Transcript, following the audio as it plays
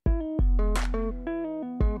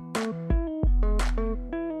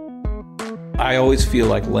I always feel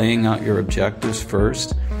like laying out your objectives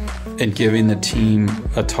first and giving the team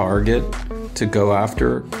a target to go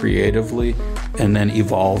after creatively and then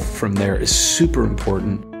evolve from there is super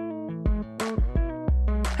important.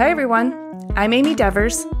 Hi everyone, I'm Amy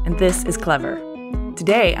Devers, and this is Clever.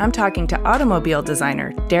 Today I'm talking to automobile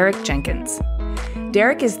designer Derek Jenkins.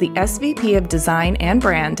 Derek is the SVP of Design and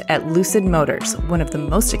Brand at Lucid Motors, one of the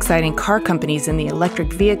most exciting car companies in the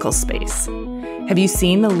electric vehicle space. Have you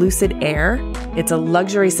seen the Lucid Air? It's a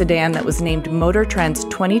luxury sedan that was named Motor Trend's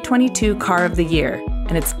 2022 Car of the Year,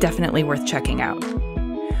 and it's definitely worth checking out.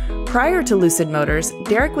 Prior to Lucid Motors,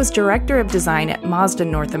 Derek was Director of Design at Mazda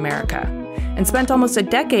North America, and spent almost a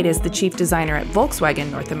decade as the Chief Designer at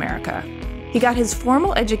Volkswagen North America. He got his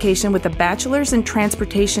formal education with a bachelor's in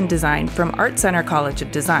transportation design from Art Center College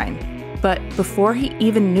of Design. But before he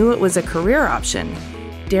even knew it was a career option,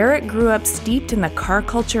 Derek grew up steeped in the car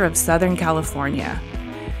culture of Southern California.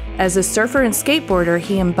 As a surfer and skateboarder,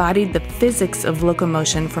 he embodied the physics of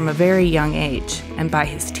locomotion from a very young age, and by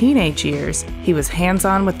his teenage years, he was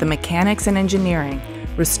hands-on with the mechanics and engineering,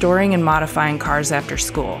 restoring and modifying cars after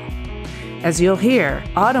school. As you'll hear,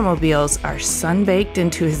 automobiles are sun-baked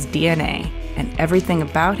into his DNA, and everything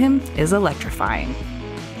about him is electrifying.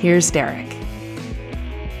 Here's Derek.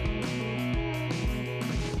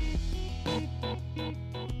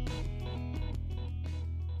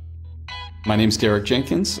 My name's Derek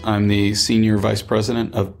Jenkins. I'm the Senior Vice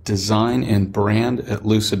President of Design and Brand at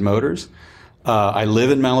Lucid Motors. I live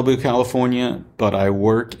in Malibu, California, but I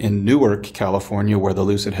work in Newark, California, where the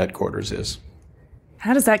Lucid headquarters is.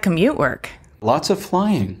 How does that commute work? Lots of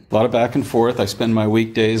flying, a lot of back and forth. I spend my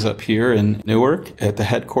weekdays up here in Newark at the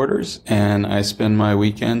headquarters, and I spend my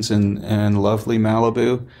weekends in lovely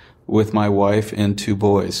Malibu with my wife and two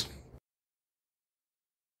boys.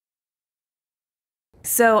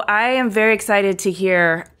 So I am very excited to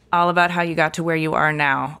hear all about how you got to where you are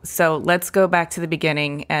now. So let's go back to the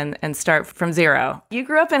beginning and start from zero. You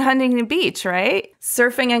grew up in Huntington Beach, right?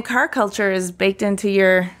 Surfing and car culture is baked into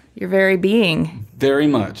your very being. Very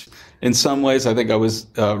much. In some ways, I think I was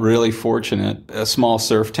really fortunate. A small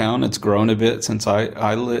surf town. It's grown a bit since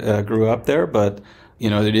I grew up there, but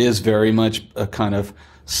it is very much a kind of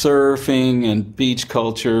surfing and beach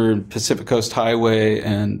culture, and Pacific Coast Highway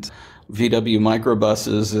and VW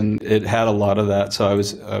microbuses, and it had a lot of that. So I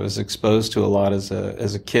was exposed to a lot as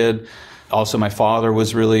a kid. Also, my father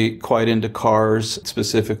was really quite into cars,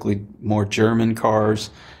 specifically more German cars.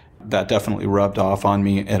 That definitely rubbed off on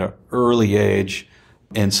me at an early age.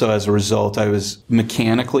 And so as a result, I was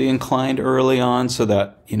mechanically inclined early on, so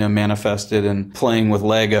that, manifested in playing with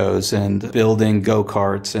Legos and building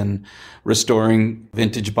go-karts and restoring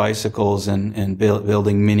vintage bicycles and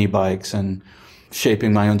building mini bikes and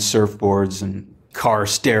shaping my own surfboards and car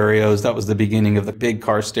stereos. That was the beginning of the big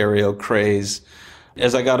car stereo craze.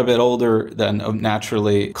 As I got a bit older, then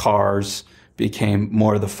naturally cars became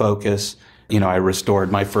more the focus. I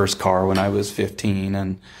restored my first car when I was 15,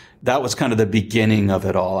 and that was kind of the beginning of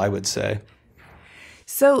it all, I would say.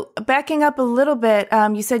 So backing up a little bit,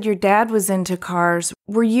 you said your dad was into cars.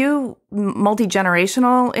 Were you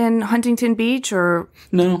multi-generational in Huntington Beach, or?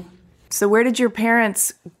 No. So where did your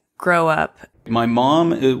parents grow up? My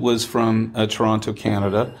mom was from Toronto,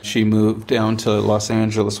 Canada. She moved down to Los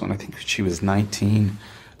Angeles when I think she was 19.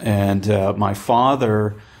 And my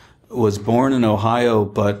father was born in Ohio,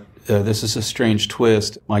 but this is a strange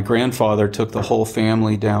twist. My grandfather took the whole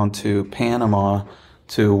family down to Panama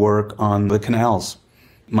to work on the canals.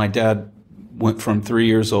 My dad went from 3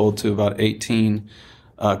 years old to about 18,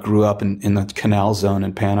 grew up in the canal zone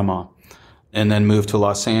in Panama, and then moved to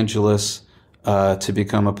Los Angeles to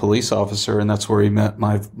become a police officer, and that's where he met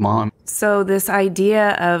my mom. So this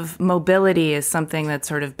idea of mobility is something that's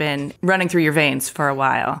sort of been running through your veins for a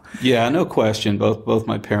while. Yeah, no question. Both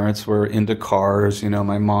my parents were into cars.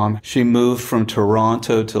 My mom, she moved from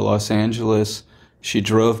Toronto to Los Angeles. She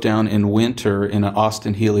drove down in winter in an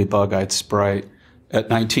Austin Healey Bug-eyed Sprite at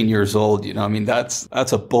 19 years old.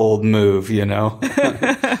 That's a bold move,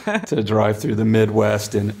 to drive through the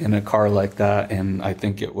Midwest in a car like that. And I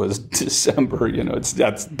think it was December,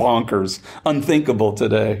 that's bonkers, unthinkable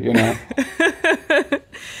today,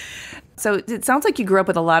 So it sounds like you grew up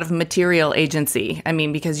with a lot of material agency.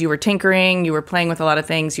 Because you were tinkering, you were playing with a lot of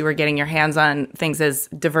things, you were getting your hands on things as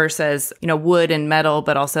diverse as, wood and metal,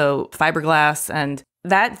 but also fiberglass. And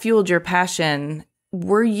that fueled your passion.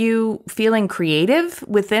 Were you feeling creative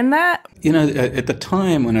within that? At the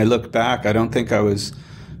time when I look back, I don't think I was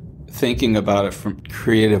thinking about it from a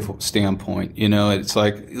creative standpoint. It's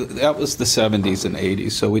like that was the 70s and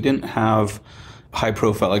 80s. So we didn't have high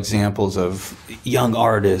profile examples of young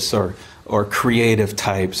artists or or creative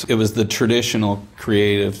types. It was the traditional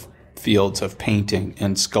creative fields of painting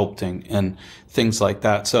and sculpting and things like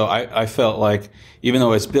that. So I felt like even though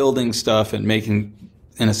I was building stuff and making,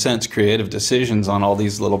 in a sense, creative decisions on all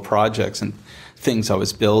these little projects and things I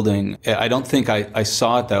was building, I don't think I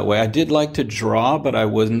saw it that way. I did like to draw, but I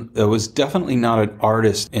was definitely not an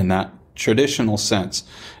artist in that traditional sense.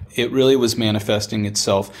 It really was manifesting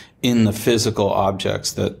itself in the physical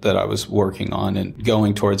objects that I was working on and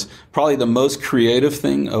going towards. Probably the most creative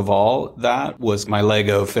thing of all that was my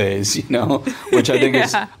Lego phase, which I think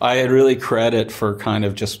I had really credit for kind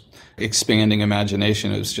of just expanding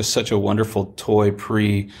imagination. It was just such a wonderful toy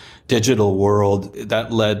pre-digital world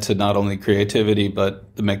that led to not only creativity,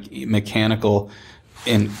 but the mechanical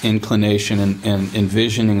inclination and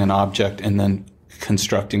envisioning an object and then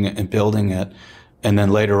constructing it and building it. And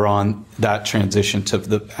then later on, that transition to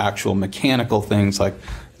the actual mechanical things like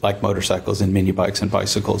motorcycles and mini bikes and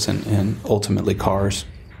bicycles and ultimately cars.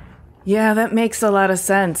 Yeah, that makes a lot of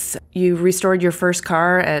sense. You restored your first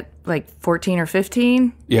car at like 14 or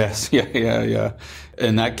 15? Yes, yeah.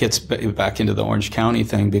 And that gets back into the Orange County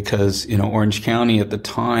thing because, Orange County at the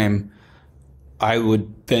time, I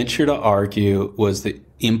would venture to argue, was the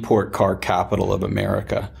import car capital of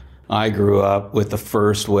America. I grew up with the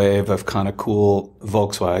first wave of kind of cool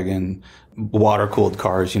Volkswagen water-cooled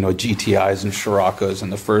cars, GTIs and Scirocco's, and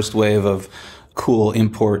the first wave of cool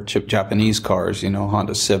import Japanese cars,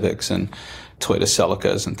 Honda Civics and Toyota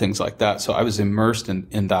Celicas and things like that. So I was immersed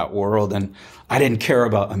in that world, and I didn't care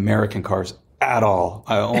about American cars at all.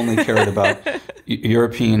 I only cared about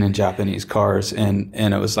European and Japanese cars, and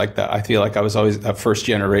it was like that. I feel like I was always that first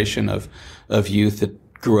generation of youth that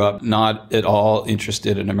grew up not at all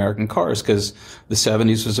interested in American cars because the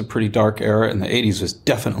 70s was a pretty dark era and the 80s was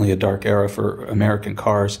definitely a dark era for American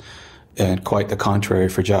cars and quite the contrary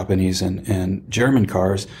for Japanese and German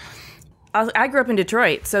cars. I grew up in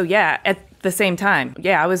Detroit, so yeah, at the same time.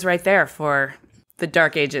 Yeah, I was right there for the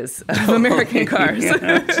dark ages of American cars.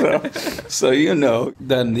 So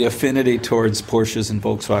then the affinity towards Porsches and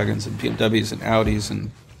Volkswagens and BMWs and Audis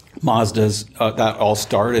and Mazdas, that all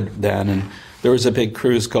started then. And there was a big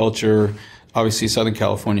cruise culture. Obviously, Southern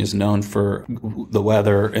California is known for the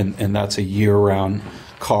weather, and that's a year-round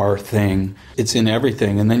car thing. It's in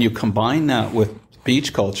everything. And then you combine that with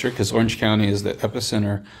beach culture, because Orange County is the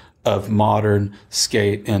epicenter of modern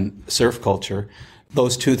skate and surf culture.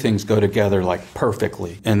 Those two things go together like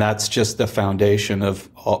perfectly. And that's just the foundation of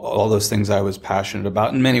all those things I was passionate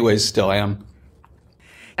about. In many ways, still am.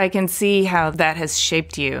 I can see how that has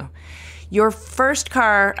shaped you. Your first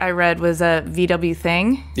car, I read, was a VW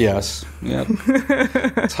Thing? Yes. Yep.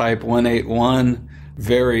 Type 181,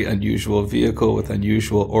 very unusual vehicle with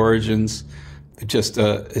unusual origins. It's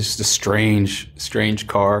a strange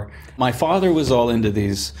car. My father was all into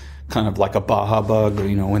these kind of like a Baja Bug,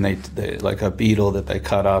 when they like a Beetle that they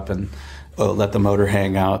cut up and let the motor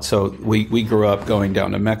hang out. So we grew up going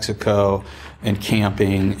down to Mexico and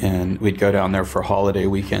camping, and we'd go down there for holiday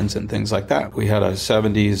weekends and things like that. We had a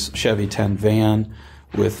 70s Chevy 10 van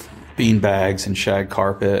with bean bags and shag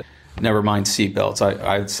carpet, never mind seatbelts.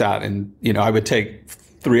 I sat in, I would take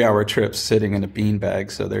 3-hour trips sitting in a bean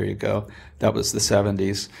bag. So there you go. That was the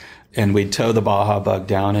 70s. And we'd tow the Baja Bug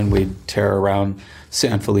down and we'd tear around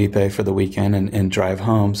San Felipe for the weekend and drive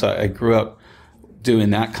home. So I grew up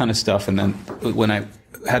doing that kind of stuff. And then when I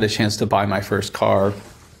had a chance to buy my first car,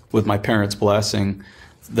 with my parents' blessing,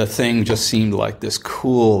 the Thing just seemed like this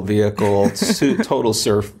cool vehicle, total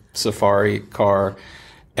surf safari car.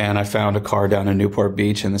 And I found a car down in Newport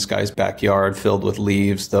Beach in this guy's backyard filled with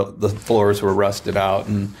leaves. The floors were rusted out,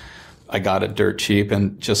 and I got it dirt cheap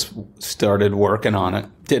and just started working on it.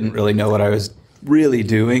 Didn't really know what I was really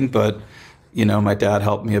doing, but, my dad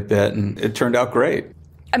helped me a bit, and it turned out great.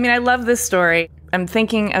 I mean, I love this story. I'm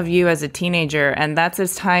thinking of you as a teenager, and that's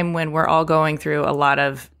this time when we're all going through a lot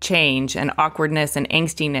of change and awkwardness and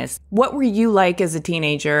angstiness. What were you like as a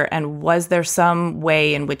teenager, and was there some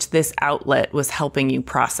way in which this outlet was helping you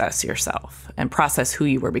process yourself and process who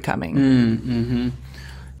you were becoming? Mm-hmm.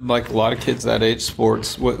 Like a lot of kids that age,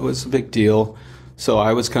 sports was a big deal. So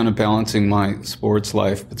I was kind of balancing my sports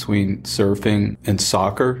life between surfing and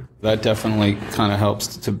soccer. That definitely kind of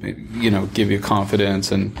helps to, give you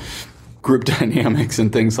confidence and group dynamics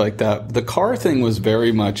and things like that. The car thing was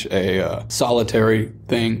very much a solitary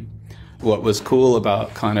thing. What was cool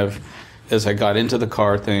about kind of, as I got into the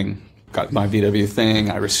car thing, got my VW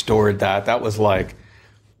Thing, I restored that. That was like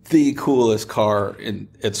the coolest car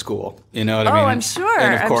at school. You know what I mean? Oh, I'm sure.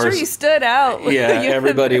 And of course, I'm sure you stood out. Yeah,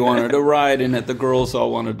 everybody wanted to ride in it. The girls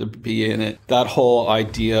all wanted to be in it. That whole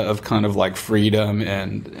idea of kind of like freedom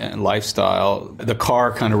and lifestyle, the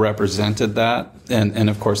car kind of represented that. And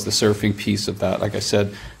of course, the surfing piece of that, like I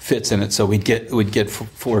said, fits in it. So we'd get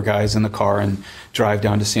four guys in the car and drive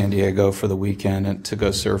down to San Diego for the weekend and to go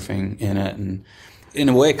surfing in it. And in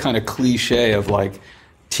a way, kind of cliche of like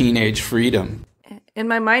teenage freedom. In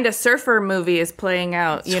my mind, a surfer movie is playing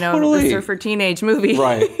out, you know, Totally. the surfer teenage movie.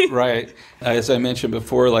 Right. As I mentioned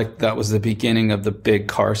before, like that was the beginning of the big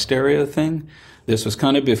car stereo thing. This was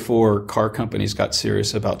kind of before car companies got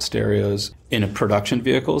serious about stereos in a production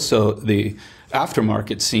vehicle. So the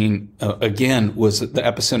aftermarket scene, again, was the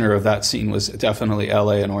epicenter of that scene was definitely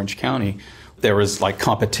LA and Orange County. There was like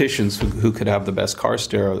competitions who could have the best car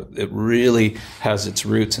stereo. It really has its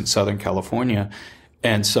roots in Southern California.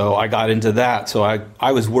 And so I got into that. So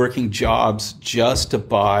I was working jobs just to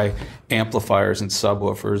buy amplifiers and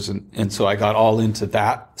subwoofers. And so I got all into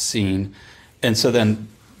that scene. And so then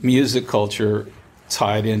music culture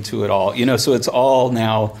tied into it all. You know, so it's all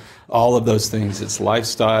now, all of those things. It's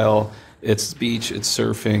lifestyle, it's beach, it's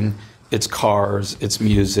surfing, it's cars, it's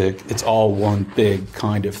music. It's all one big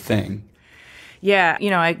kind of thing. Yeah, you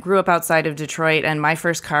know, I grew up outside of Detroit, and my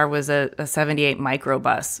first car was a 78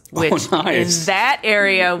 microbus, which nice. in that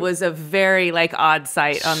area was a very like odd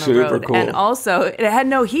sight on the Super road. cool. And also, it had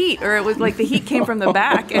no heat, or it was like the heat came from the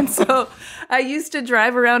back. And so I used to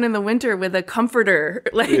drive around in the winter with a comforter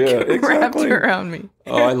wrapped around me.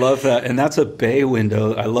 Oh, I love that. And that's a bay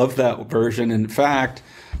window. I love that version. In fact,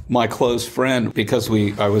 my close friend, because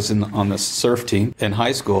I was on the surf team in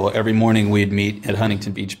high school, every morning we'd meet at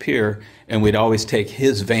Huntington Beach Pier, and we'd always take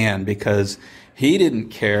his van because he didn't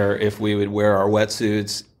care if we would wear our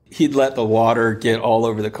wetsuits. He'd let the water get all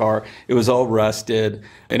over the car. It was all rusted,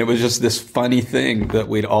 and it was just this funny thing that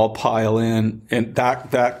we'd all pile in. And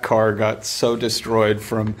that car got so destroyed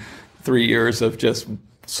from 3 years of just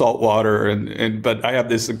salt water. But I have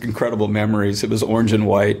this incredible memories. It was orange and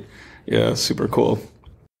white. Yeah, super cool.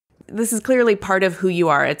 This is clearly part of who you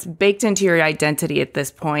are. It's baked into your identity at this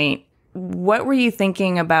point. What were you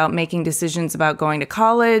thinking about making decisions about going to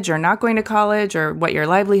college or not going to college, or what your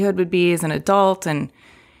livelihood would be as an adult? And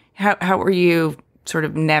how were you sort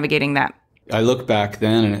of navigating that? I look back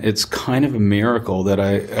then, and it's kind of a miracle that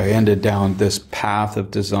I ended down this path of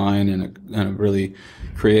design in a really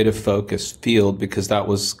creative focused field, because that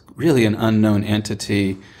was really an unknown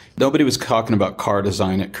entity. Nobody was talking about car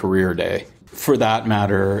design at career day. For that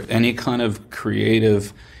matter, any kind of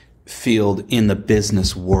creative field in the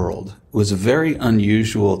business world was a very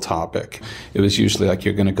unusual topic. It was usually like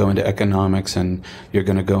you're going to go into economics, and you're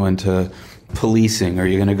going to go into policing, or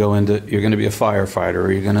you're going to be a firefighter,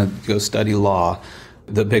 or you're going to go study law.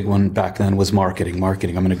 The big one back then was marketing.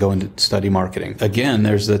 I'm going to go into study marketing. Again,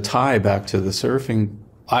 there's the tie back to the surfing.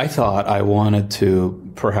 I thought I wanted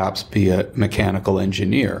to perhaps be a mechanical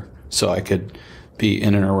engineer so I could be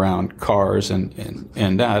in and around cars and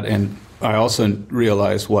that. And I also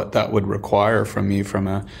realized what that would require from me from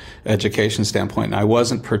an education standpoint. And I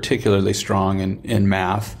wasn't particularly strong in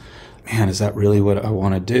math. Man, is that really what I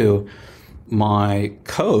want to do? My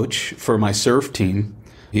coach for my surf team,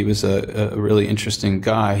 he was a really interesting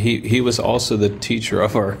guy. He was also the teacher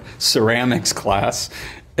of our ceramics class.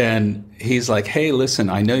 And he's like, hey,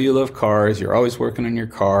 listen, I know you love cars. You're always working on your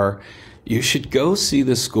car. You should go see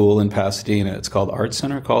the school in Pasadena. It's called Art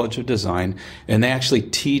Center College of Design, and they actually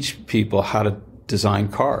teach people how to design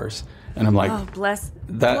cars. And I'm like, oh, bless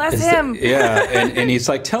him. And he's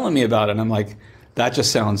like telling me about it, and I'm like, that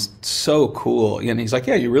just sounds so cool. And he's like,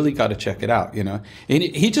 yeah, you really got to check it out, you know. And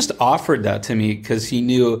he just offered that to me because he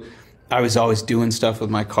knew I was always doing stuff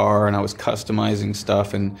with my car, and I was customizing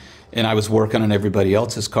stuff, and I was working on everybody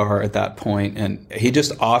else's car at that point. And he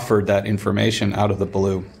just offered that information out of the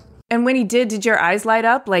blue. And when he did your eyes light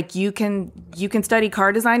up? Like, you can study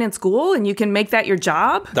car design in school and you can make that your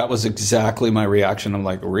job? That was exactly my reaction. I'm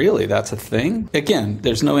like, really? That's a thing? Again,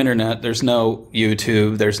 there's no internet, there's no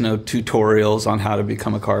YouTube, there's no tutorials on how to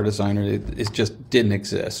become a car designer. It just didn't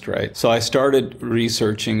exist, right? So I started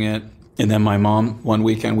researching it. And then my mom, one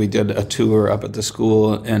weekend, we did a tour up at the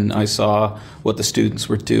school, and I saw what the students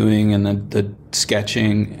were doing, and the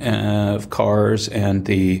sketching of cars and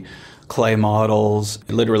the clay models.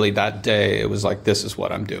 Literally that day, it was like, this is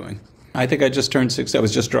what I'm doing. I think I just turned 60. I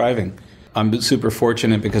was just driving. I'm super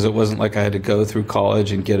fortunate because it wasn't like I had to go through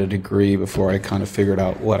college and get a degree before I kind of figured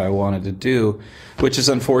out what I wanted to do, which is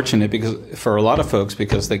unfortunate because for a lot of folks,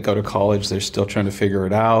 because they go to college, they're still trying to figure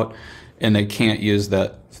it out. and they can't use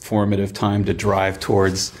that formative time to drive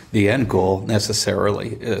towards the end goal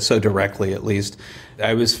necessarily, so directly at least.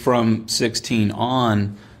 I was from 16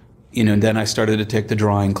 on, and then I started to take the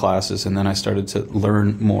drawing classes, and then I started to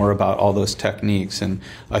learn more about all those techniques, and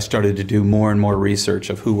I started to do more and more research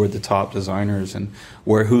of who were the top designers and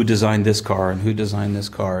who designed this car and who designed this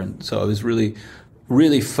car. And so I was really,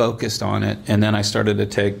 really focused on it. And then I started to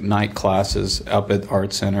take night classes up at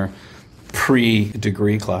Art Center,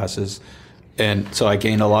 pre-degree classes. And so I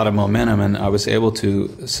gained a lot of momentum, and I was able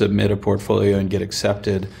to submit a portfolio and get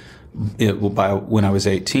accepted by when I was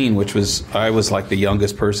 18, I was like the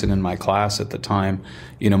youngest person in my class at the time.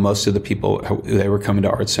 Most of the people, they were coming to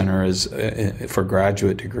Art Center for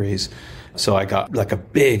graduate degrees. So I got like a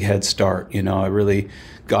big head start. I really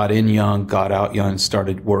got in young, got out young,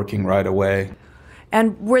 started working right away.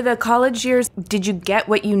 And were the college years, did you get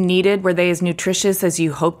what you needed? Were they as nutritious as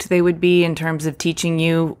you hoped they would be in terms of teaching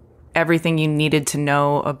you everything you needed to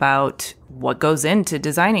know about what goes into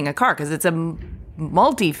designing a car? Because it's a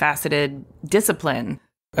multifaceted discipline.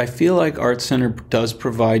 I feel like Art Center does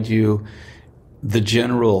provide you the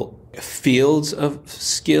general fields of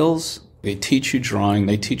skills. They teach you drawing,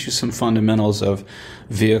 they teach you some fundamentals of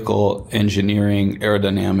vehicle engineering,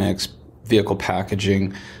 aerodynamics, vehicle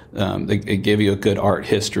packaging. They give you a good art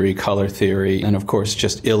history, color theory, and of course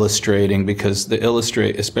just illustrating, because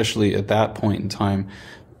especially at that point in time,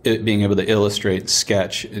 being able to illustrate,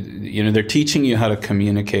 sketch, they're teaching you how to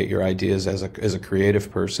communicate your ideas as a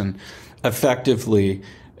creative person effectively.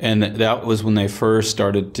 And that was when they first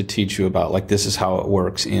started to teach you about, like, this is how it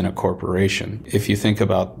works in a corporation. If you think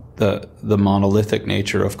about the monolithic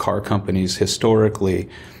nature of car companies historically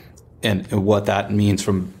and what that means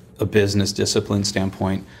from a business discipline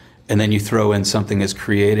standpoint, and then you throw in something as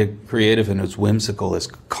creative and as whimsical as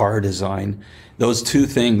car design, those two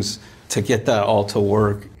things, to get that all to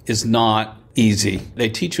work is not easy. They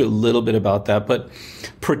teach you a little bit about that, but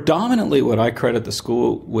predominantly what I credit the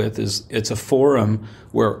school with is it's a forum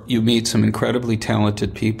where you meet some incredibly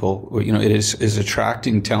talented people. It is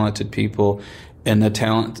attracting talented people, and the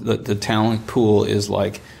talent pool is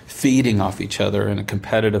like feeding off each other in a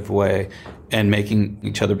competitive way and making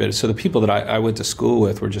each other better. So the people that I went to school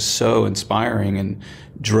with were just so inspiring and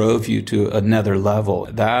drove you to another level.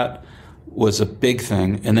 That was a big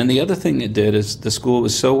thing. And then the other thing it did is the school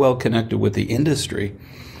was so well connected with the industry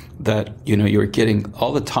that, you were getting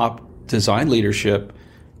all the top design leadership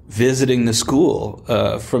visiting the school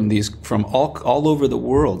from all over the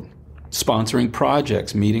world, sponsoring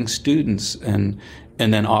projects, meeting students, and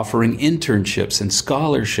then offering internships and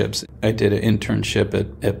scholarships. I did an internship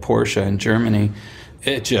at Porsche in Germany.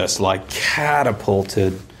 It just like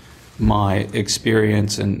catapulted my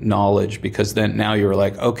experience and knowledge, because then now you're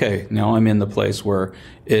like, okay, now I'm in the place where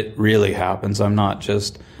it really happens. I'm not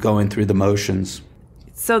just going through the motions.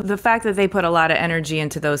 So the fact that they put a lot of energy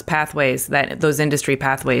into those pathways, those industry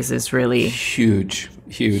pathways, is really huge.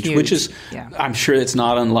 Which is, yeah. I'm sure it's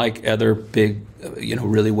not unlike other big,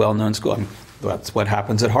 really well-known schools. That's what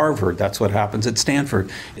happens at Harvard. That's what happens at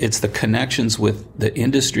Stanford. It's the connections with the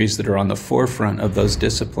industries that are on the forefront of those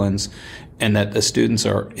disciplines, and that the students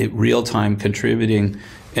are at real time contributing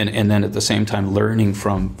and then at the same time learning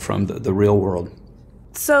from the real world.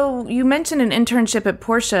 So you mentioned an internship at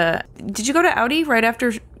Porsche. Did you go to Audi right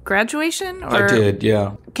after graduation? Or I did,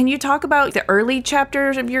 yeah. Can you talk about the early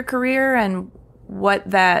chapters of your career and what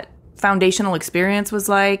that foundational experience was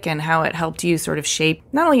like and how it helped you sort of shape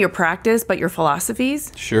not only your practice but your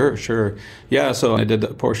philosophies? Sure. Yeah, so I did the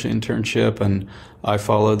Porsche internship, and I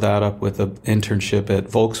followed that up with an internship at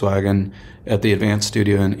Volkswagen at the Advanced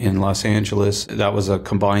Studio in Los Angeles. That was a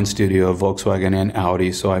combined studio of Volkswagen and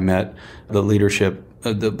Audi, so I met the leadership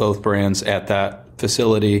of both brands at that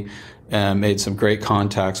facility and made some great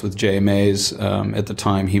contacts with Jay Mays. At the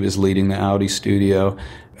time, he was leading the Audi studio.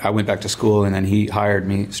 I went back to school, and then he hired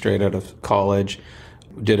me straight out of college,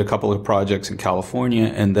 did a couple of projects in California,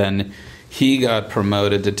 and then he got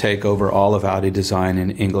promoted to take over all of Audi design in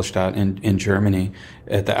Ingolstadt in Germany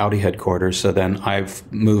at the Audi headquarters. So then I've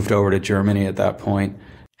moved over to Germany at that point.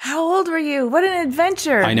 How old were you? What an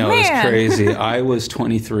adventure. I know, Man. It was crazy. I was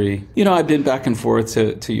 23. I'd been back and forth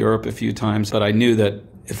to Europe a few times, but I knew that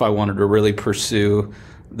if I wanted to really pursue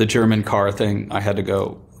the German car thing, I had to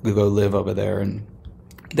go live over there. And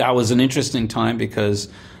that was an interesting time because,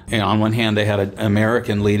 on one hand, they had an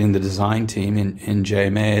American leading the design team in Jay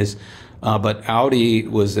Mays, but Audi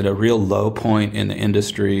was at a real low point in the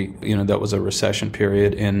industry. That was a recession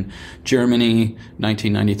period. In Germany,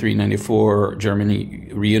 1993-94, Germany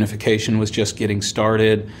reunification was just getting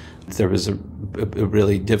started. There was a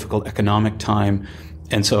really difficult economic time.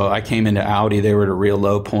 And so I came into Audi. They were at a real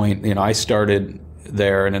low point. I started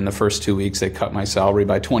there, and in the first 2 weeks, they cut my salary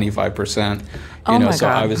by 25%. Oh my so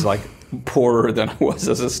God. I was like poorer than I was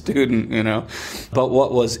as a student. But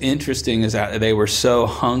what was interesting is that they were so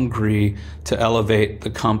hungry to elevate the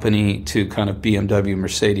company to kind of BMW,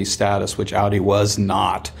 Mercedes status, which Audi was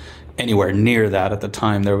not anywhere near that at the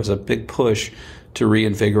time. There was a big push to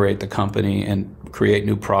reinvigorate the company and create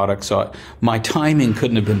new products. So my timing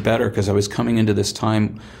couldn't have been better, because I was coming into this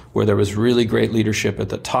time where there was really great leadership at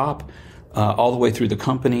the top, all the way through the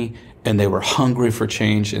company, and they were hungry for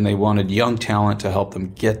change, and they wanted young talent to help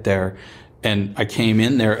them get there. And I came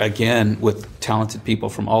in there again with talented people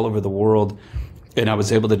from all over the world, and I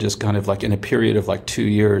was able to just kind of like in a period of like 2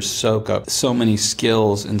 years soak up so many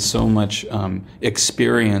skills and so much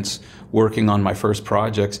experience working on my first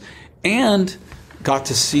projects, and got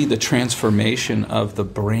to see the transformation of the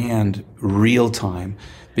brand real time.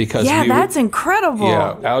 Because that's incredible.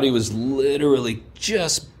 Yeah, Audi was literally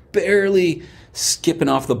just barely skipping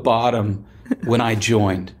off the bottom when I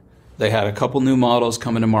joined. They had a couple new models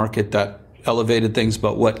coming to market that elevated things,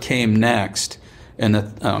 but what came next, and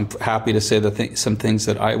I'm happy to say that some things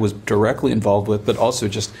that I was directly involved with, but also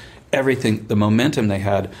just everything, the momentum they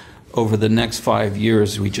had over the next 5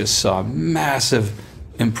 years, we just saw massive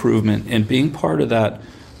improvement. And being part of that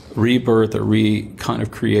rebirth or kind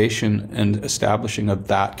of creation and establishing of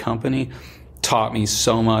that company taught me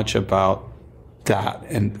so much about that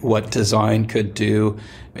and what design could do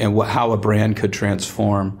and how a brand could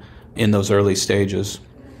transform in those early stages.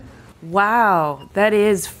 Wow, that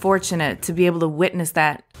is fortunate to be able to witness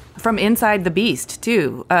that from inside the beast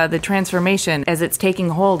too. The transformation, as it's taking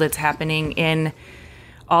hold, it's happening in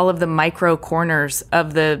all of the micro corners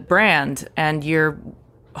of the brand, and you're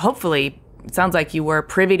hopefully, it sounds like you were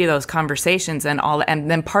privy to those conversations and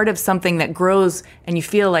then part of something that grows, and you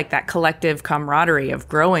feel like that collective camaraderie of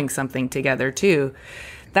growing something together too.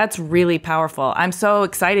 That's really powerful. I'm so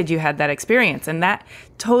excited you had that experience, and that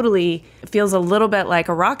totally feels a little bit like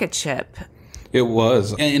a rocket ship. It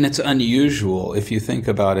was, and it's unusual if you think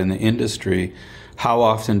about in the industry, how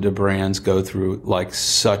often do brands go through like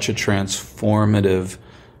such a transformative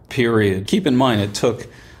period? Keep in mind, it took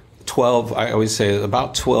I always say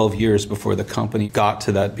about 12 years before the company got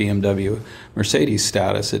to that BMW Mercedes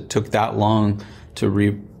status. It took that long to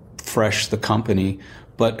refresh the company.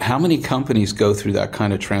 But how many companies go through that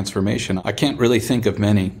kind of transformation? I can't really think of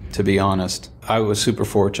many, to be honest. I was super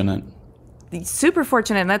fortunate. Super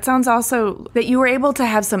fortunate. And that sounds also that you were able to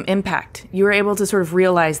have some impact. You were able to sort of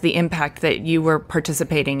realize the impact that you were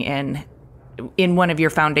participating in one of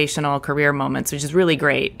your foundational career moments, which is really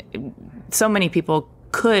great. So many people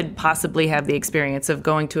could possibly have the experience of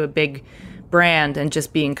going to a big brand and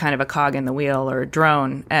just being kind of a cog in the wheel or a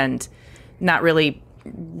drone and not really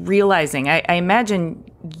realizing. I imagine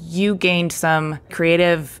you gained some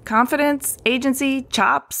creative confidence, agency,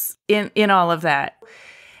 chops in all of that.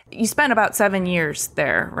 You spent about 7 years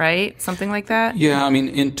there, right? Something like that? Yeah, I mean,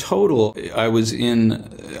 in total, I was in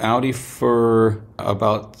Audi for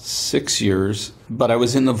about 6 years, but I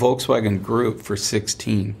was in the Volkswagen Group for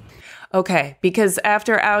 16. Okay, because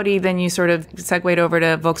after Audi, then you sort of segued over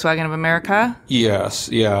to Volkswagen of America? Yes,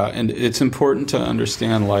 yeah, and it's important to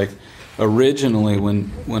understand, like, originally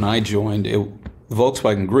when I joined,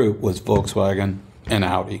 Volkswagen Group was Volkswagen and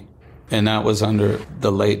Audi, and that was under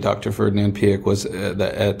the late Dr. Ferdinand Piëch was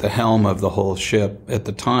at the helm of the whole ship at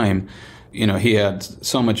the time. He had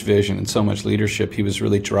so much vision and so much leadership. He was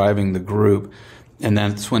really driving the group, and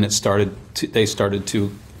that's when they started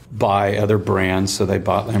to buy other brands. So they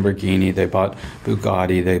bought Lamborghini, they bought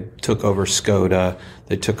Bugatti, they took over Skoda,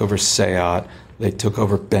 they took over Seat, they took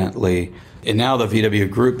over Bentley. And now the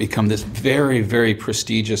VW Group become this very, very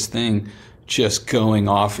prestigious thing, just going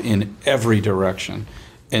off in every direction.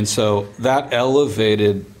 And so that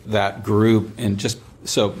elevated that group, and just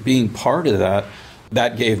so being part of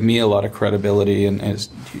that gave me a lot of credibility and, as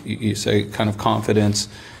you say, kind of confidence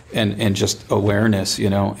and just awareness,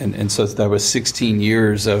 and so there was 16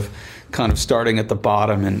 years of kind of starting at the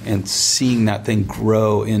bottom and seeing that thing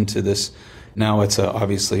grow into this. Now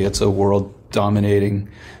obviously it's a world dominating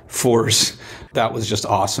force. That was just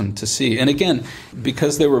awesome to see. And again,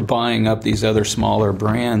 because they were buying up these other smaller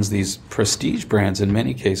brands, these prestige brands in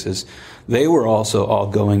many cases, they were also all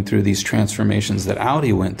going through these transformations that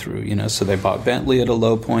Audi went through. So they bought Bentley at a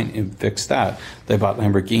low point and fixed that. They bought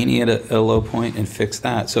Lamborghini at a low point and fixed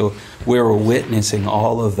that. So we were witnessing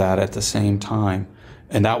all of that at the same time.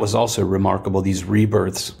 And that was also remarkable, these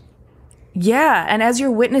rebirths. Yeah, and as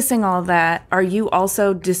you're witnessing all of that, are you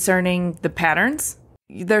also discerning the patterns?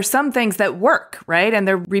 There's some things that work, right? And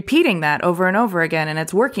they're repeating that over and over again, and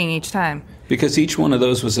it's working each time. because each one of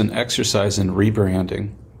those was an exercise in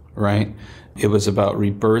rebranding, right? It was about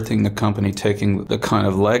rebirthing the company, taking the kind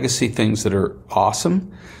of legacy things that are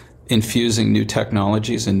awesome, infusing new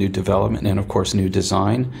technologies and new development and, of course, new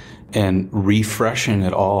design, and refreshing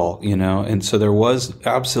it all, you know? And so there was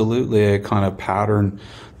absolutely a kind of pattern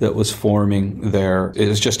that was forming there. It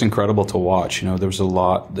was just incredible to watch. You know, there was a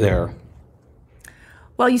lot there.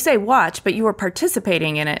 Well, you say watch, but you were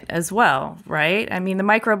participating in it as well, right? I mean, the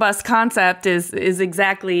microbus concept is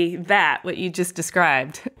exactly that, what you just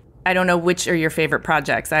described. I don't know which are your favorite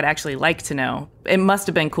projects. I'd actually like to know. It must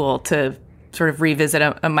have been cool to sort of revisit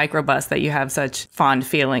a microbus that you have such fond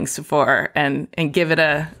feelings for and give it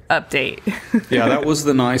a update. Yeah, that was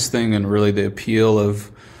the nice thing and really the appeal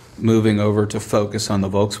of moving over to focus on the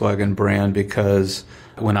Volkswagen brand, because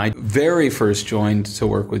when I very first joined to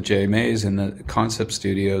work with Jay Mays in the concept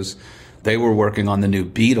studios, they were working on the new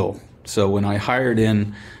Beetle. So when I hired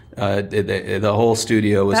in, the whole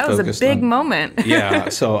studio was focused on... That was a big moment. Yeah,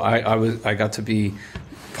 so I got to be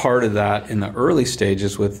part of that in the early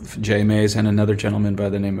stages with Jay Mays and another gentleman by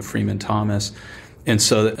the name of Freeman Thomas. And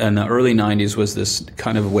so in the early 90s was this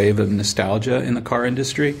kind of wave of nostalgia in the car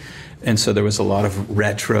industry. And so there was a lot of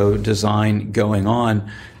retro design going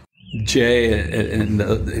on. Jay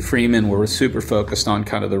and Freeman were super focused on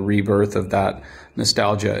kind of the rebirth of that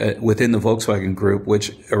nostalgia within the Volkswagen Group,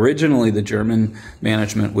 which originally the German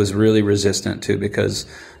management was really resistant to, because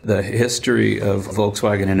the history of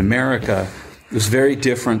Volkswagen in America was very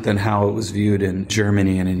different than how it was viewed in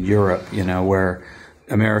Germany and in Europe, you know, where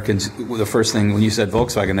Americans, the first thing when you said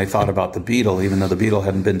Volkswagen, they thought about the Beetle, even though the Beetle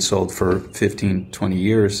hadn't been sold for 15, 20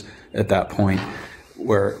 years at that point.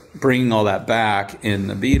 We're bringing all that back in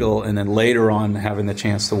the Beetle, and then later on having the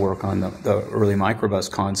chance to work on the early microbus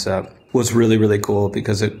concept was really, really cool,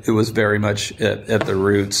 because it was very much at the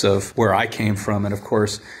roots of where I came from. And of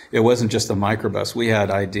course, it wasn't just a microbus. We had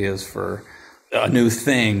ideas for a new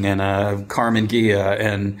thing and a Carmen Ghia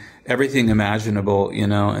and everything imaginable, you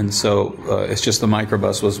know. And so it's just the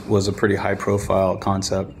microbus was a pretty high profile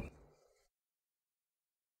concept.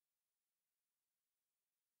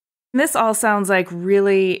 This all sounds like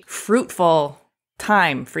really fruitful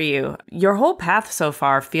time for you. Your whole path so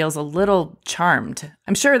far feels a little charmed.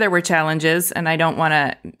 I'm sure there were challenges, and I don't want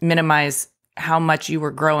to minimize how much you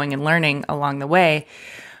were growing and learning along the way.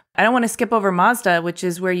 I don't want to skip over Mazda, which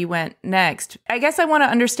is where you went next. I guess I want to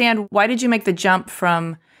understand, why did you make the jump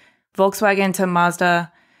from Volkswagen to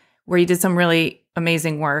Mazda, where you did some really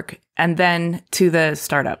amazing work, and then to the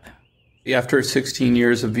startup? After 16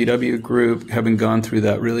 years of VW Group, having gone through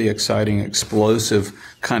that really exciting, explosive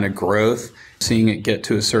kind of growth, seeing it get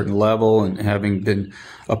to a certain level and having been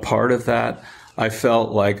a part of that, I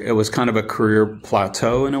felt like it was kind of a career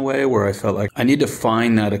plateau in a way, where I felt like I need to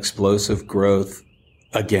find that explosive growth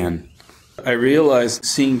again. I realized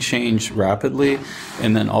seeing change rapidly,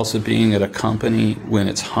 and then also being at a company when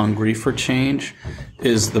it's hungry for change,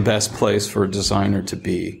 is the best place for a designer to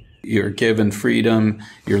be. You're given freedom,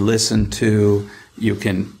 you're listened to, you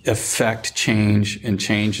can affect change, and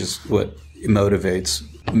change is what motivates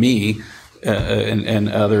me and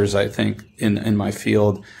others, I think, in my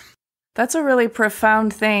field. That's a really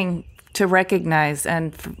profound thing to recognize,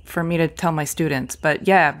 and for me to tell my students. But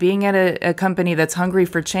yeah, being at a company that's hungry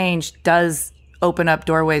for change does open up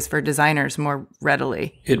doorways for designers more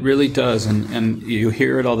readily. It really does, and you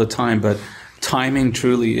hear it all the time, but timing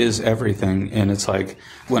truly is everything. And it's like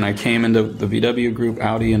when I came into the VW Group,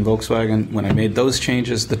 Audi and Volkswagen, when I made those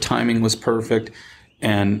changes, the timing was perfect.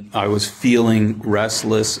 And I was feeling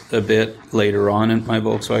restless a bit later on in my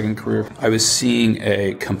Volkswagen career. I was seeing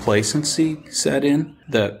a complacency set in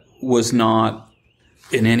that was not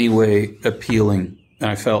in any way appealing. And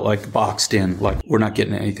I felt like boxed in, like we're not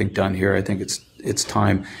getting anything done here. I think it's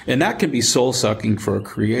time. And that can be soul-sucking for a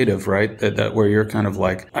creative, right? That where you're kind of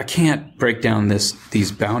like, I can't break down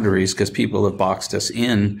these boundaries because people have boxed us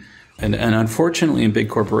in. And unfortunately, in big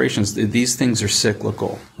corporations, these things are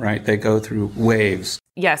cyclical, right? They go through waves.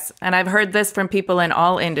 Yes, and I've heard this from people in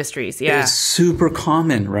all industries, yeah. It's super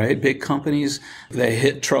common, right? Big companies, they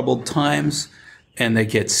hit troubled times, and they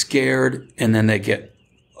get scared, and then they get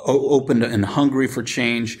open and hungry for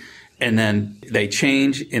change, and then they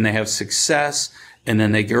change, and they have success, and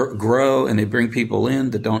then they grow, and they bring people in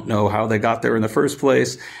that don't know how they got there in the first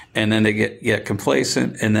place, and then they get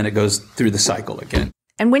complacent, and then it goes through the cycle again.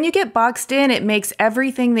 And when you get boxed in, it makes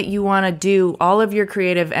everything that you want to do, all of your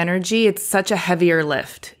creative energy, it's such a heavier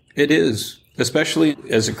lift. It is, especially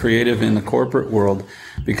as a creative in the corporate world,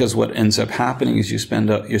 because what ends up happening is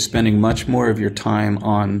you're spending much more of your time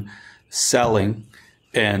on selling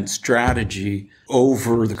and strategy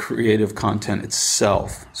over the creative content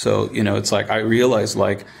itself. So, it's like I realized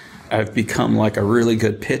like I've become like a really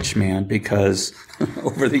good pitch man because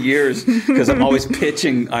over the years, because I'm always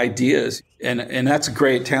pitching ideas. And that's a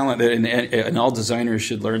great talent. And all designers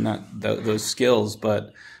should learn those skills.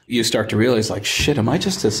 But you start to realize like, shit, am I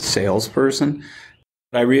just a salesperson?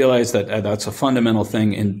 I realized that that's a fundamental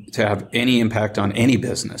thing to have any impact on any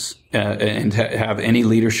business and to have any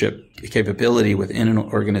leadership capability within an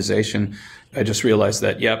organization. I just realized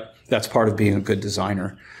that, yep, that's part of being a good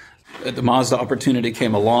designer. The Mazda opportunity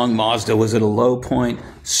came along. Mazda was at a low point,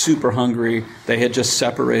 super hungry. They had just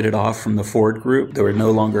separated off from the Ford group. They were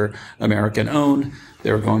no longer American owned.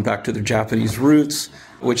 They were going back to their Japanese roots,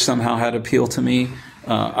 which somehow had appeal to me.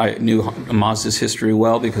 I knew Mazda's history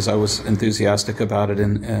well because I was enthusiastic about it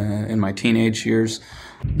in my teenage years.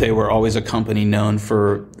 They were always a company known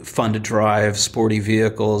for fun to drive, sporty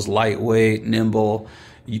vehicles, lightweight, nimble,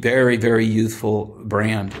 very, very youthful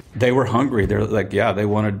brand. They were hungry. They're like, they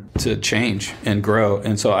wanted to change and grow.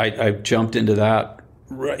 And so I jumped into that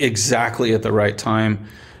exactly at the right time.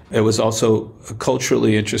 It was also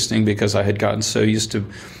culturally interesting because I had gotten so used to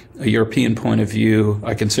a European point of view.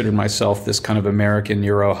 I considered myself this kind of American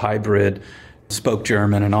Euro hybrid, spoke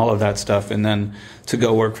German and all of that stuff. And then to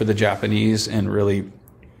go work for the Japanese and really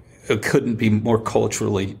it couldn't be more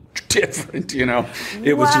culturally different,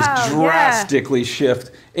 It was just drastically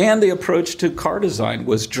shift. And the approach to car design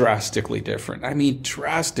was drastically different. I mean,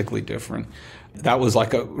 drastically different. That was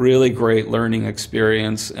like a really great learning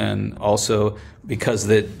experience. And also because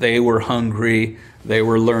they were hungry, they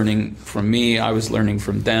were learning from me, I was learning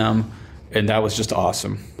from them. And that was just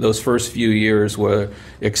awesome. Those first few years were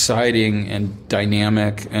exciting and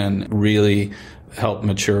dynamic and really helped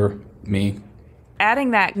mature me.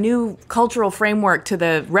 Adding that new cultural framework to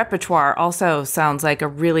the repertoire also sounds like a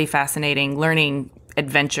really fascinating learning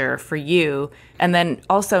adventure for you. And then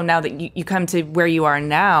also now that you come to where you are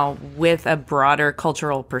now with a broader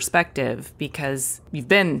cultural perspective because you've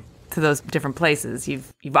been to those different places.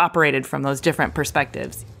 You've operated from those different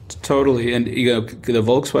perspectives. Totally. And the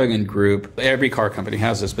Volkswagen Group, every car company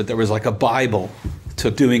has this, but there was like a Bible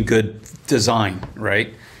to doing good design,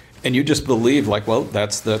 right? And you just believe like, well,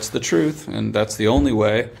 that's the truth and that's the only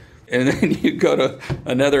way. And then you go to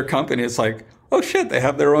another company, it's like, oh shit, they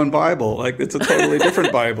have their own Bible. Like it's a totally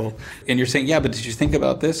different Bible. And you're saying, yeah, but did you think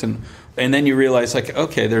about this? And then you realize like,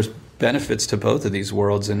 okay, there's benefits to both of these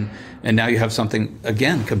worlds. And now you have something,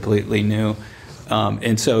 again, completely new.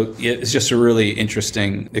 And so it's just a really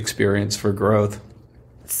interesting experience for growth.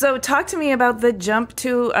 So talk to me about the jump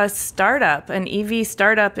to a startup, an EV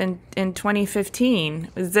startup in 2015.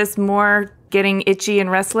 Is this more getting itchy and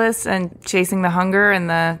restless and chasing the hunger and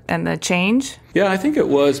the change? Yeah, I think it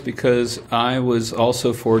was because I was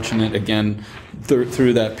also fortunate, again,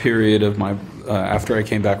 through that period of my, after I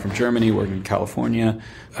came back from Germany, working in California,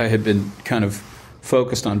 I had been kind of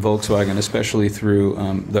focused on Volkswagen, especially through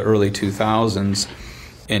the early 2000s.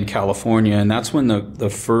 In California, and that's when the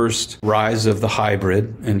first rise of the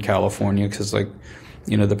hybrid in California, because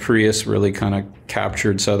the Prius really kind of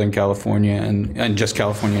captured Southern California and just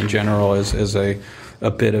California in general as a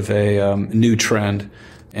bit of a new trend.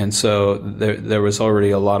 And so there was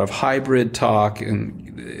already a lot of hybrid talk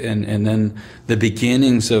and then the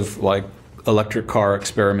beginnings of like electric car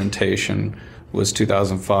experimentation was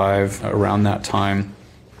 2005, around that time.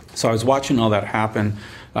 So I was watching all that happen.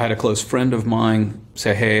 I had a close friend of mine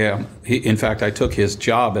say, hey, in fact, I took his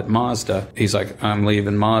job at Mazda. He's like, I'm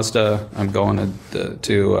leaving Mazda. I'm going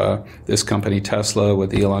to this company, Tesla,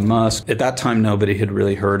 with Elon Musk. At that time, nobody had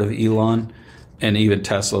really heard of Elon. And even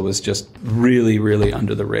Tesla was just really, really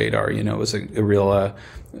under the radar. It was a real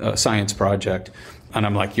science project. And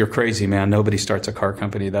I'm like, you're crazy, man. Nobody starts a car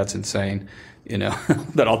company. That's insane.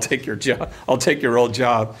 That I'll take your job. I'll take your old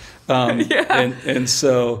job. Yeah. And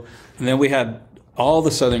then we had all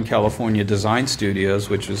the Southern California design studios,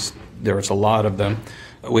 there was a lot of them.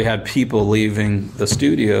 We had people leaving the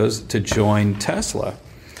studios to join Tesla.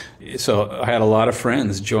 So I had a lot of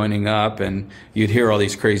friends joining up, and you'd hear all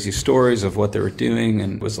these crazy stories of what they were doing,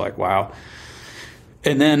 and it was like, wow.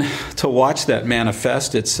 And then to watch that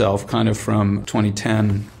manifest itself kind of from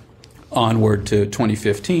 2010 onward to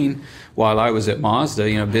 2015, while I was at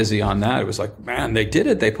Mazda, busy on that, it was like, man, they did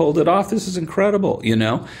it. They pulled it off. This is incredible,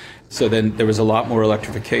 So then there was a lot more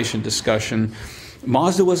electrification discussion.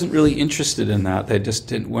 Mazda wasn't really interested in that. They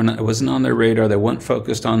just it wasn't on their radar. They weren't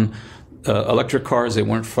focused on electric cars. They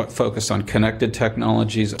weren't focused on connected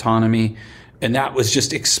technologies, autonomy. And that was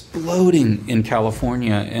just exploding in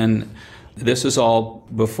California. And This is all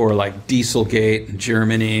before like Dieselgate and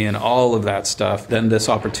Germany and all of that stuff. Then this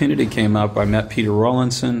opportunity came up. I met Peter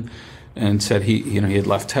Rawlinson and said he had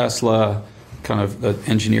left Tesla, kind of the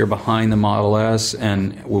engineer behind the Model S,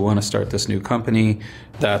 and we want to start this new company.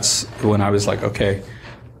 That's when I was like, okay,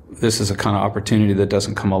 this is a kind of opportunity that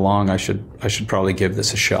doesn't come along. I should probably give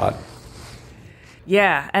this a shot.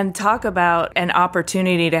 Yeah, and talk about an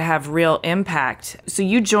opportunity to have real impact. So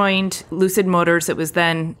you joined Lucid Motors, it was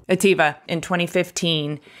then Ativa, in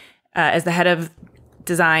 2015 as the head of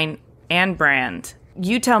design and brand.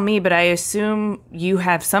 You tell me, but I assume you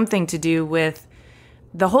have something to do with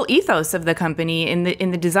the whole ethos of the company in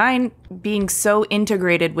the design being so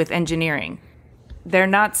integrated with engineering. They're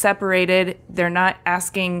not separated. They're not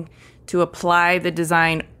asking to apply the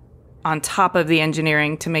design on top of the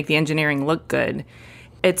engineering to make the engineering look good.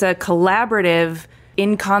 It's a collaborative,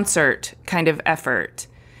 in concert kind of effort.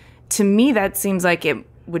 To me, that seems like it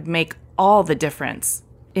would make all the difference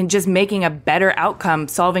in just making a better outcome,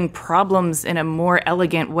 solving problems in a more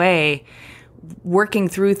elegant way, working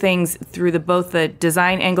through things through both the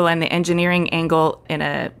design angle and the engineering angle in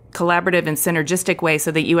a collaborative and synergistic way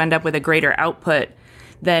so that you end up with a greater output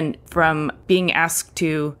than from being asked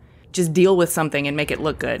to just deal with something and make it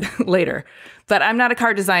look good later. But I'm not a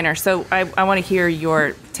car designer, so I want to hear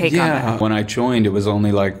your take on that. Yeah, when I joined, it was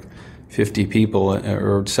only like 50 people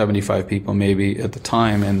or 75 people maybe at the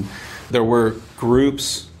time, and there were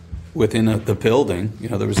groups within the building.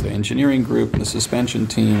 There was the engineering group and the suspension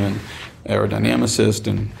team and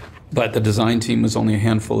aerodynamicist, but the design team was only a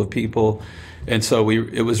handful of people. And so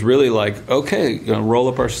it was really like, okay, roll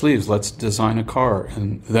up our sleeves, let's design a car.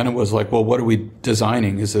 And then it was like, well, what are we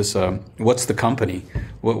designing? Is this, what's the company?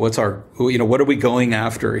 What's our, what are we going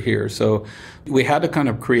after here? So we had to kind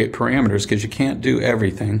of create parameters because you can't do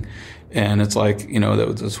everything. And it's like,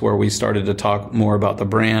 that's where we started to talk more about the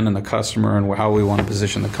brand and the customer and how we want to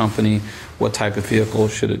position the company. What type of vehicle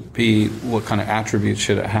should it be? What kind of attributes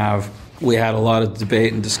should it have? We had a lot of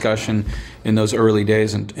debate and discussion in those early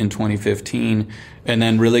days in 2015, and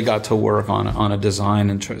then really got to work on a design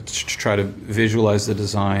and try to visualize the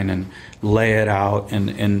design and lay it out.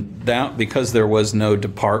 And that, because there was no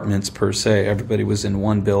departments per se, everybody was in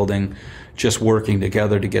one building just working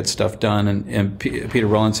together to get stuff done. And Peter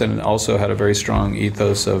Rawlinson also had a very strong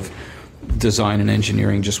ethos of design and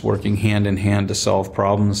engineering just working hand in hand to solve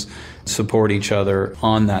problems, support each other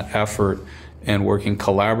on that effort, and working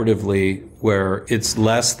collaboratively, where it's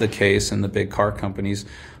less the case in the big car companies,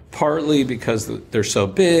 partly because they're so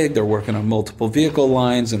big, they're working on multiple vehicle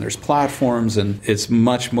lines and there's platforms, and it's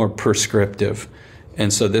much more prescriptive.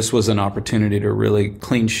 And so this was an opportunity to really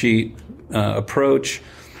clean sheet approach,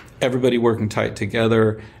 everybody working tight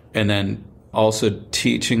together, and then also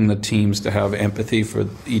teaching the teams to have empathy for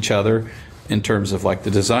each other in terms of like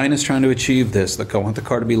the design is trying to achieve this. They want the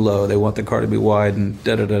car to be low, they want the car to be wide, and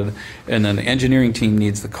da-da-da. And then the engineering team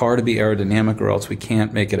needs the car to be aerodynamic or else we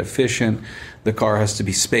can't make it efficient. The car has to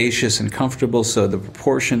be spacious and comfortable, so the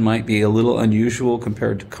proportion might be a little unusual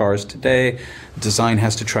compared to cars today. Design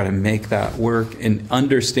has to try to make that work, and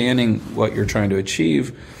understanding what you're trying to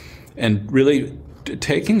achieve and really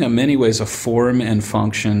taking in many ways a form and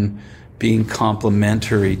function, being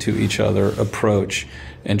complementary to each other approach,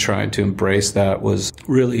 and trying to embrace that was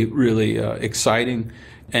really, really exciting.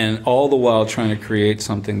 And all the while trying to create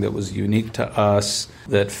something that was unique to us,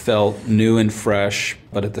 that felt new and fresh,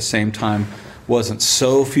 but at the same time wasn't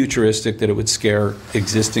so futuristic that it would scare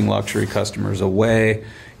existing luxury customers away.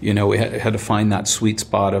 We had to find that sweet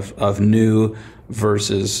spot of new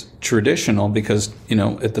versus traditional, because,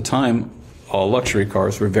 at the time, all luxury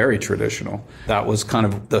cars were very traditional. That was kind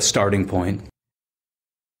of the starting point.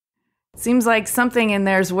 Seems like something in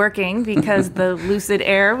there's working, because the Lucid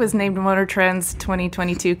Air was named Motor Trend's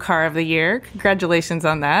 2022 Car of the Year. Congratulations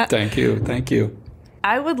on that. Thank you.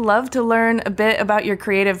 I would love to learn a bit about your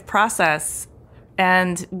creative process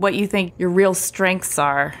and what you think your real strengths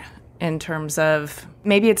are in terms of,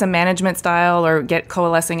 maybe it's a management style or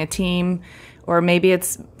coalescing a team, or maybe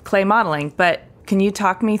it's clay modeling. But can you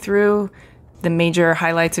talk me through the major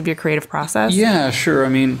highlights of your creative process? Yeah, sure.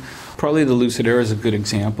 Probably the Lucid Air is a good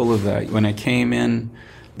example of that. When I came in,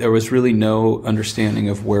 there was really no understanding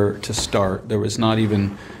of where to start. There was not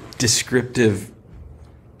even descriptive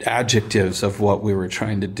adjectives of what we were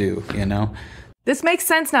trying to do, This makes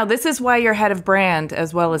sense now. This is why you're head of brand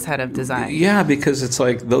as well as head of design. Yeah, because it's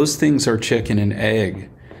like those things are chicken and egg,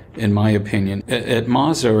 in my opinion. At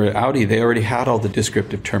Mazda or at Audi, they already had all the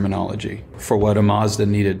descriptive terminology for what a Mazda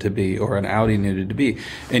needed to be or an Audi needed to be.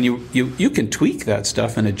 And you can tweak that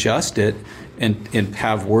stuff and adjust it and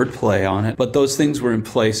have wordplay on it. But those things were in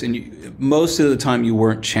place, and most of the time you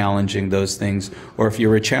weren't challenging those things. Or if you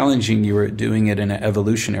were challenging, you were doing it in an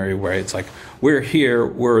evolutionary way. It's like, we're here,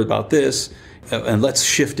 we're about this, and let's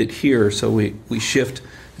shift it here. So we shift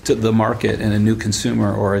to the market and a new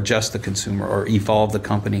consumer, or adjust the consumer, or evolve the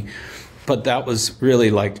company. But that was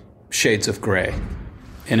really like shades of gray.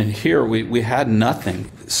 And in here, we had nothing.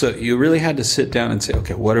 So you really had to sit down and say,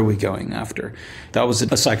 okay, what are we going after? That was a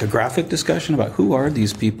psychographic discussion about who are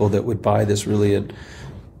these people that would buy this really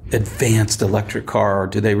advanced electric car? Or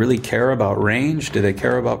do they really care about range? Do they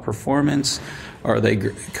care about performance? Are they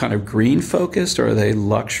kind of green focused? Or are they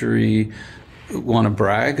luxury, want to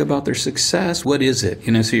brag about their success? What is it?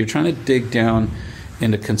 So you're trying to dig down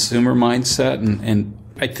into consumer mindset, and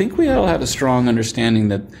I think we all had a strong understanding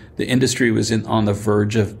that the industry was on the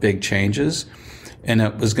verge of big changes, and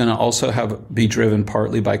it was going to also be driven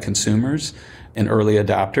partly by consumers and early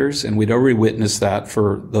adopters. And we'd already witnessed that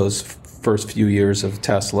for those first few years of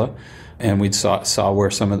Tesla, and we saw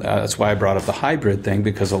where some of that's why I brought up the hybrid thing,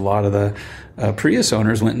 because a lot of the Prius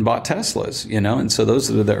owners went and bought Teslas, and so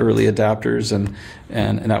those are the early adopters, and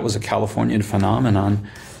that was a Californian phenomenon.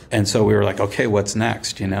 And so we were like, okay, what's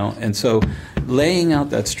next, And so laying out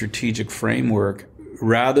that strategic framework,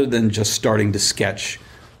 rather than just starting to sketch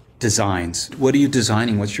designs. What are you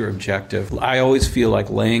designing? What's your objective? I always feel like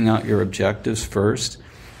laying out your objectives first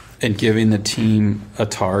and giving the team a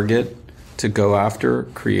target to go after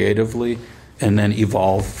creatively and then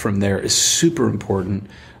evolve from there is super important.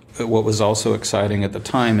 What was also exciting at the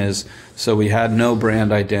time is, so we had no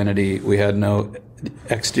brand identity, we had no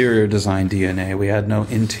exterior design DNA, we had no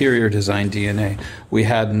interior design DNA, we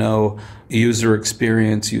had no user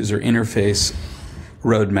experience, user interface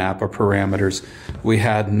roadmap or parameters, we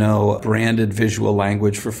had no branded visual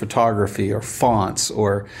language for photography or fonts,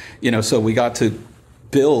 or so we got to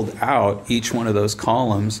build out each one of those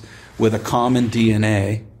columns with a common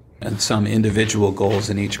DNA and some individual goals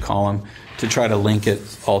in each column to try to link it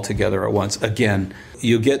all together at once. Again,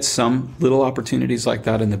 you get some little opportunities like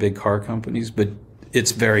that in the big car companies, but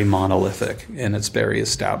it's very monolithic and it's very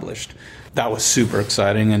established. That was super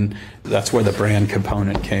exciting, and that's where the brand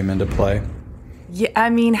component came into play. Yeah, I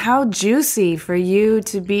mean, how juicy for you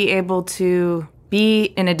to be able to be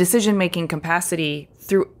in a decision-making capacity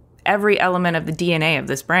through every element of the DNA of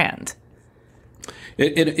this brand.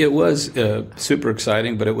 It was super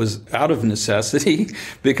exciting, but it was out of necessity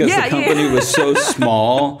because the company was so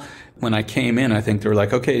small. When I came in, I think they were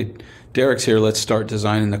like, okay, Derek's here, let's start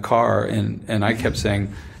designing the car. And I kept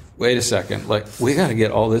saying, wait a second, like, we got to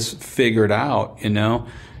get all this figured out,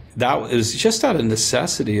 That was just out of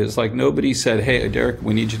necessity. It was like nobody said, hey, Derek,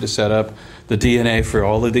 we need you to set up the DNA for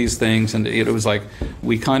all of these things. And it was like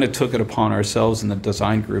we kind of took it upon ourselves in the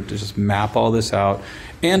design group to just map all this out.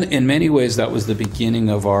 And in many ways, that was the beginning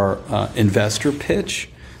of our investor pitch,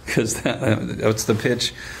 because that's the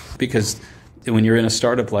pitch. Because when you're in a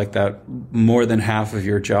startup like that, more than half of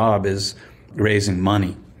your job is raising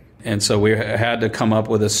money. And so we had to come up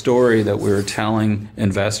with a story that we were telling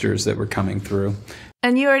investors that were coming through.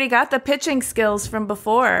 And you already got the pitching skills from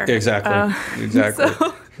before. Exactly. Exactly.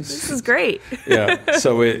 So this is great. Yeah.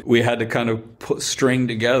 So we had to kind of string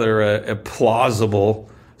together a plausible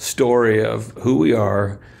story of who we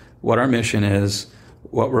are, what our mission is,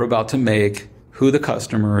 what we're about to make, who the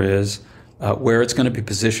customer is, where it's going to be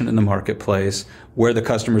positioned in the marketplace, where the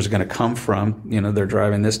customers are going to come from. They're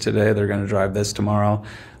driving this today, they're going to drive this tomorrow.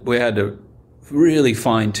 We had to really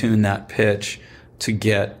fine-tune that pitch to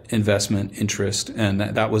get investment interest, and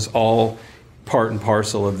that was all part and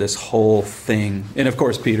parcel of this whole thing. And of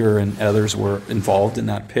course, Peter and others were involved in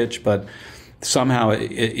that pitch, but somehow,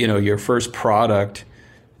 your first product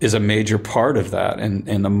is a major part of that,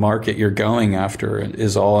 and the market you're going after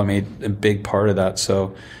is all a big part of that.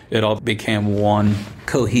 So it all became one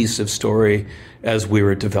cohesive story as we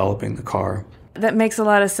were developing the car. That makes a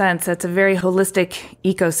lot of sense. That's a very holistic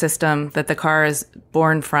ecosystem that the car is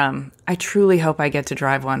born from. I truly hope I get to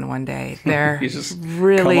drive one day. They're you just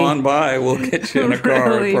really come on by. We'll get you in a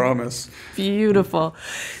car, I promise. Beautiful.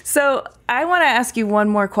 So I want to ask you one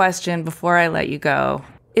more question before I let you go.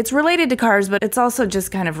 It's related to cars, but it's also just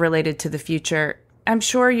kind of related to the future. I'm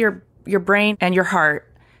sure your brain and your heart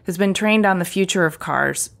has been trained on the future of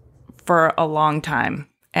cars for a long time,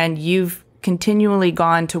 and you've continually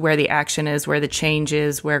gone to where the action is, where the change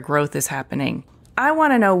is, where growth is happening. I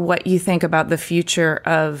want to know what you think about the future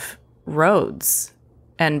of roads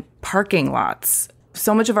and parking lots.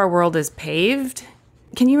 So much of our world is paved.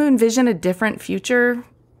 Can you envision a different future?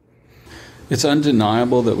 It's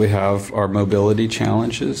undeniable that we have our mobility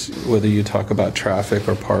challenges, whether you talk about traffic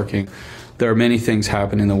or parking. there are many things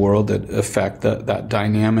happening in the world that affect that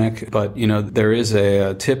dynamic. But, there is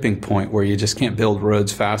a tipping point where you just can't build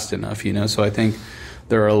roads fast enough, So I think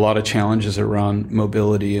there are a lot of challenges around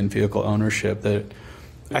mobility and vehicle ownership that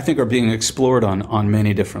I think are being explored on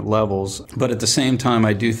many different levels. But at the same time,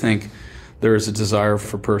 I do think there is a desire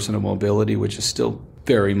for personal mobility, which is still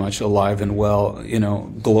very much alive and well,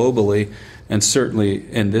 globally, and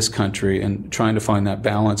certainly in this country, and trying to find that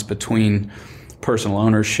balance between personal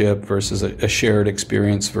ownership versus a shared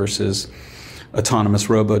experience versus autonomous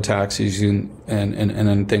robo-taxis and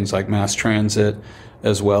then things like mass transit,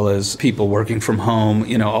 as well as people working from home.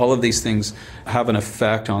 All of these things have an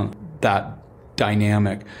effect on that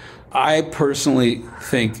dynamic. I personally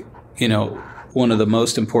think, one of the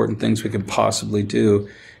most important things we can possibly do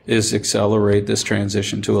is accelerate this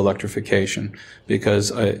transition to electrification,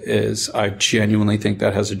 because I genuinely think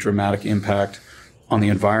that has a dramatic impact on the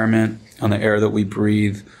environment, on the air that we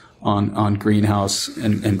breathe, on greenhouse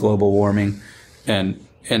and global warming. And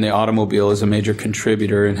the automobile is a major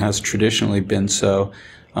contributor and has traditionally been so.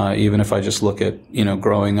 Even if I just look at,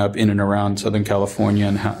 growing up in and around Southern California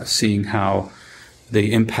and seeing how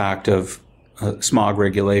the impact of smog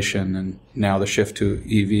regulation and now the shift to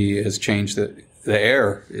EV has changed the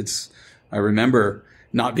air. I remember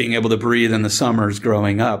not being able to breathe in the summers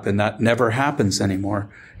growing up, and that never happens anymore.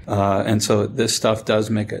 And so this stuff does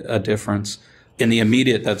make a difference. In the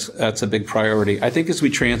immediate, that's a big priority. I think as we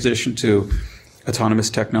transition to autonomous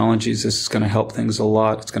technologies, this is going to help things a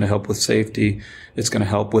lot. It's going to help with safety. It's going to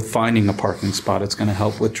help with finding a parking spot. It's going to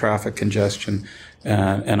help with traffic congestion.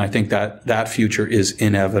 And I think that future is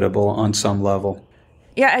inevitable on some level.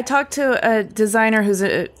 Yeah, I talked to a designer who's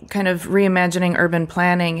kind of reimagining urban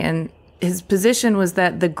planning, and his position was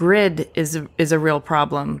that the grid is a real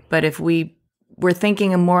problem. But if we were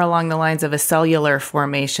thinking more along the lines of a cellular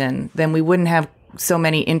formation, then we wouldn't have so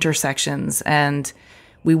many intersections, and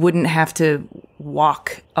we wouldn't have to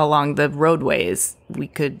walk along the roadways. We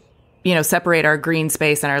could, separate our green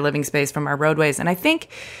space and our living space from our roadways. And I think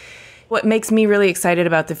what makes me really excited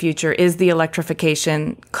about the future is the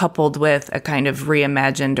electrification coupled with a kind of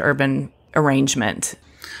reimagined urban arrangement.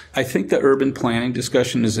 I think the urban planning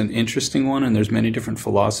discussion is an interesting one, and there's many different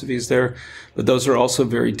philosophies there, but those are also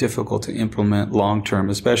very difficult to implement long-term,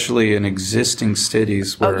 especially in existing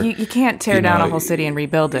cities where... you can't tear down a whole city and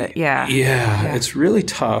rebuild it, yeah. Yeah, it's really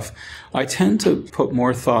tough. I tend to put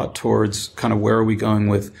more thought towards kind of where are we going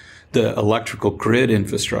with the electrical grid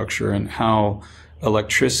infrastructure and how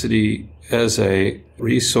electricity as a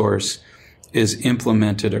resource is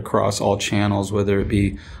implemented across all channels, whether it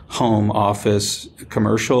be home, office,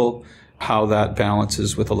 commercial, how that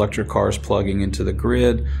balances with electric cars plugging into the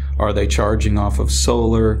grid. Are they charging off of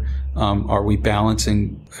solar? Are we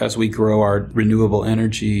balancing as we grow our renewable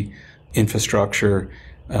energy infrastructure?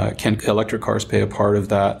 Can electric cars play a part of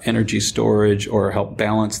that energy storage or help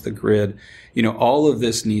balance the grid? All of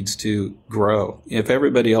this needs to grow. If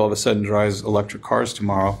everybody all of a sudden drives electric cars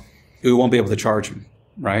tomorrow, we won't be able to charge them,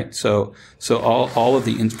 right? So all of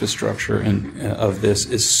the infrastructure of this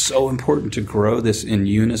is so important to grow this in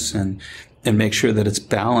unison and make sure that it's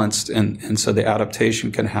balanced and so the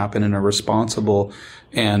adaptation can happen in a responsible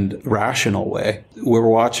and rational way. We're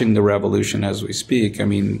watching the revolution as we speak. I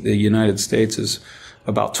mean, the United States is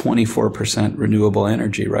about 24% renewable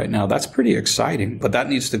energy right now. That's pretty exciting, but that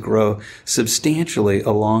needs to grow substantially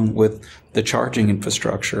along with the charging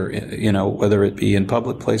infrastructure, whether it be in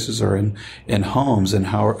public places or in homes, and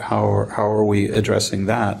how are we addressing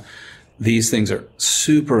that? These things are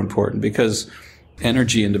super important because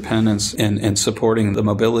energy independence and supporting the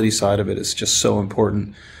mobility side of it is just so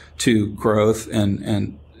important to growth.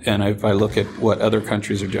 And if I look at what other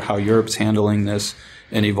countries are doing, how Europe's handling this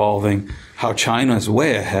and evolving, how China is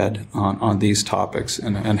way ahead on these topics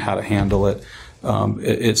and how to handle it.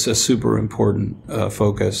 It's a super important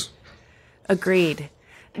focus. Agreed.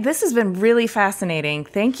 This has been really fascinating.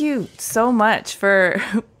 Thank you so much for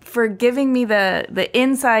giving me the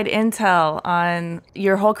inside intel on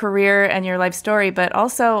your whole career and your life story, but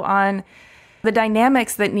also on the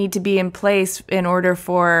dynamics that need to be in place in order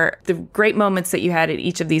for the great moments that you had at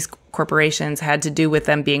each of these corporations had to do with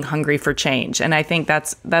them being hungry for change. And I think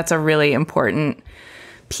that's a really important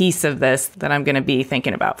piece of this that I'm going to be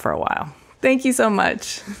thinking about for a while. Thank you so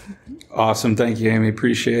much. Awesome. Thank you, Amy.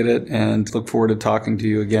 Appreciate it. And look forward to talking to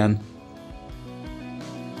you again.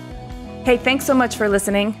 Hey, thanks so much for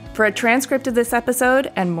listening. For a transcript of this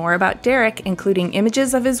episode and more about Derek, including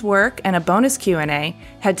images of his work and a bonus Q&A,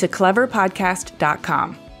 head to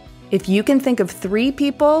cleverpodcast.com. If you can think of 3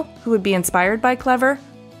 people who would be inspired by Clever,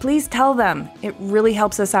 please tell them. It really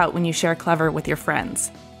helps us out when you share Clever with your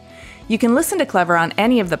friends. You can listen to Clever on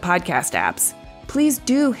any of the podcast apps. Please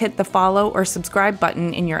do hit the follow or subscribe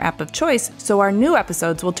button in your app of choice so our new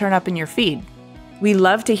episodes will turn up in your feed. We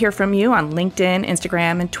love to hear from you on LinkedIn,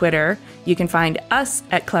 Instagram, and Twitter. You can find us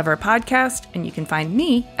at Clever Podcast, and you can find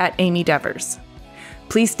me at Amy Devers.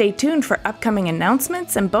 Please stay tuned for upcoming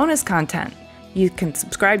announcements and bonus content. You can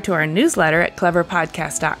subscribe to our newsletter at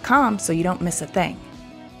cleverpodcast.com so you don't miss a thing.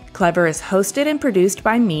 Clever is hosted and produced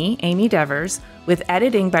by me, Amy Devers, with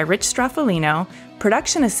editing by Rich Straffolino,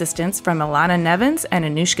 production assistance from Ilana Nevins and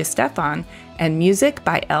Anushka Stefan, and music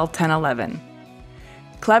by L1011.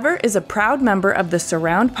 Clever is a proud member of the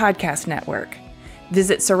Surround Podcast Network.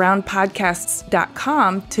 Visit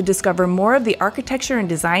surroundpodcasts.com to discover more of the architecture and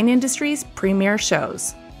design industry's premier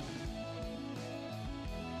shows.